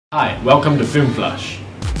Hi, welcome to Film Flush,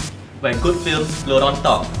 where good films float on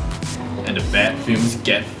top and the bad films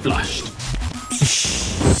get flushed.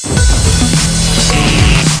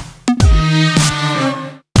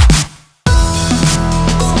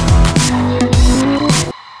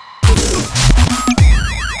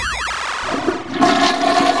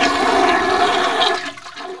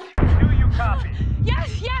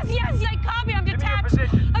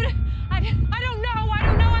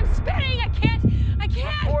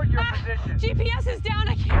 GPS is down,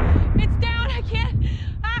 I can't. It's down, I can't.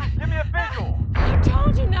 Give me a visual. I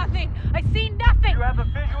told you nothing. I see nothing. You have a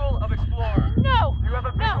visual of Explorer. No. You have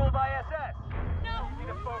a visual No. of ISS. No. You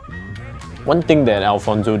need to focus. One thing that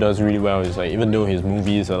Alfonso does really well is like, even though his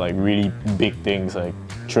movies are like really big things, like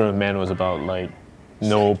Children of Man was about like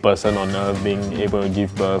no person on earth being able to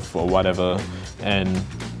give birth or whatever, and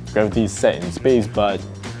Gravity is set in space, but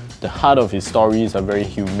the heart of his stories are very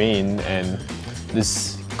humane, and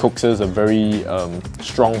this coaxes a very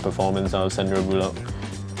strong performance out of Sandra Bullock.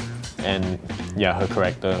 And yeah, her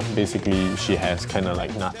character, basically she has kind of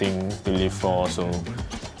like nothing to live for, so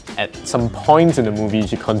at some points in the movie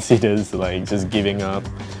she considers like just giving up,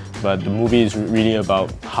 but the movie is really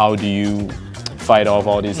about how do you fight off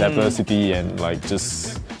all this adversity and like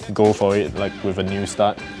just go for it like with a new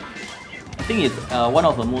start. I think it's one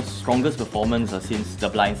of the most strongest performances since The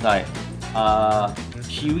Blind Side.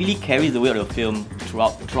 She really carries the weight of the film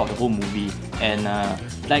throughout the whole movie, and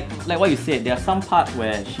like what you said, there are some parts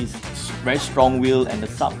where she's very strong-willed, and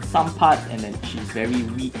some parts and then she's very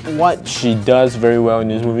weak. What She does very well in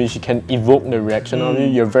this movie, she can evoke the reaction of you.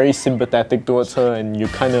 You're very sympathetic towards her and you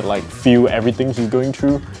kind of like feel everything she's going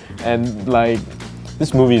through. And like,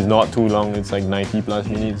 this movie is not too long, it's like 90 plus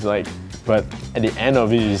minutes, like, but at the end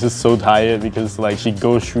of it, it's just so tired because like she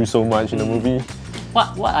goes through so much in the movie.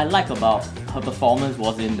 What I like about her performance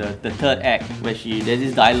was in the third act, where there's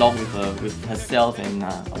this dialogue with herself, and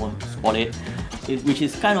I won't spoil it, which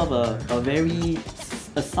is kind of a very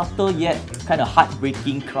subtle yet kind of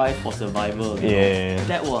heartbreaking cry for survival. You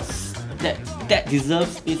know? That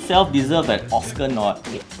deserves an Oscar nod.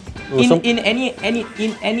 In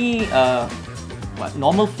any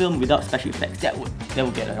normal film without special effects, that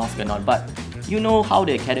would get an Oscar nod, but you know how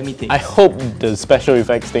the Academy thinks. I hope the special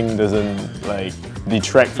effects thing doesn't like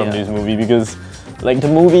detract from this movie, because like the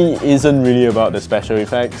movie isn't really about the special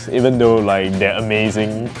effects, even though like they're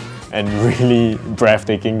amazing and really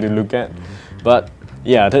breathtaking to look at. But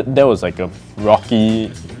yeah, that was like a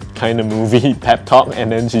Rocky kind of movie, pep talk, and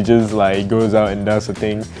then she just like goes out and does her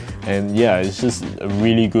thing, and yeah, it's just a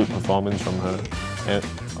really good performance from her. And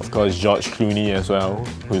of course George Clooney as well,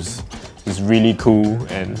 who's really cool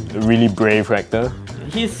and a really brave actor.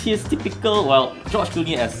 He's typical, well, George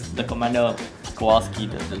Clooney as the commander, Kowalski,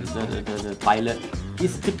 the pilot.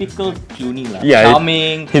 He's typical Clooney, like,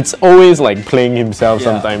 charming. It's always like playing himself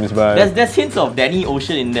sometimes, but there's hints of Danny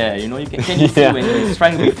Ocean in there. You know, you can see when he's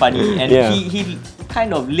trying to be funny, and he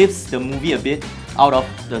kind of lifts the movie a bit out of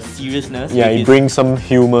the seriousness. Yeah, he brings some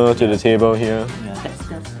humor to the table here. Yeah, that's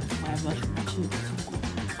why I watch it. So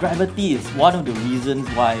good. Gravity is one of the reasons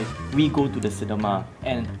why we go to the cinema,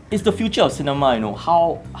 and it's the future of cinema. You know,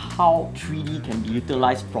 how 3D can be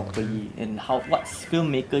utilized properly, and what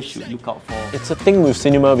filmmakers should look out for. It's a thing with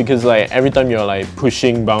cinema because like every time you're like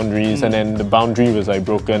pushing boundaries, and then the boundary was like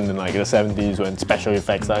broken in like the 70s when special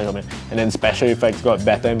effects started coming, and then special effects got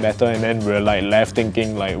better and better, and then we're like left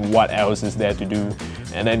thinking like what else is there to do,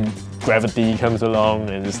 and then Gravity comes along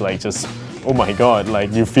and it's like just, oh my god,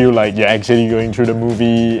 like you feel like you're actually going through the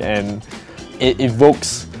movie, and it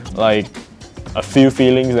evokes like a few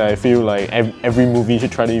feelings that I feel like every movie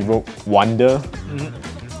should try to evoke: wonder,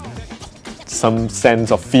 some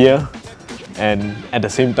sense of fear, and at the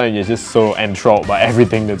same time you're just so enthralled by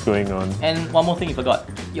everything that's going on. And one more thing you forgot,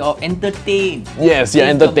 you're entertained. Yes, you're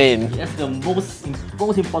entertained. That's the most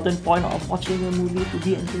important point of watching a movie, to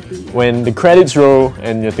be entertained. When the credits roll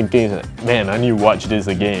and you're thinking, man, I need to watch this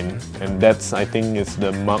again, and that's, I think, is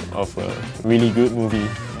the mark of a really good movie.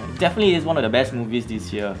 Definitely is one of the best movies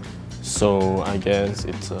this year. So I guess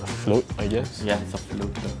it's a float, I guess? Yeah, it's a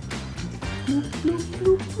float.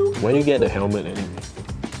 Where do you get the helmet anyway?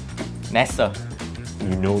 NASA.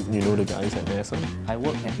 You know the guys at NASA? I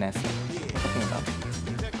work at NASA. What are you talking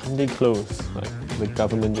about? And they closed. Like the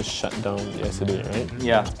government just shut down yesterday, right?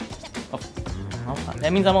 Yeah.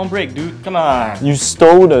 That means I'm on break, dude. Come on. You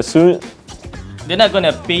stole the suit? They're not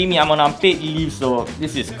gonna pay me. I'm on unpaid leave, so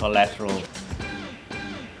this is collateral.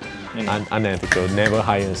 You know. Unethical. Never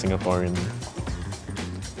hire a Singaporean.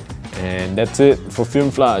 And that's it for Film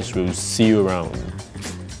Flush. We'll see you around.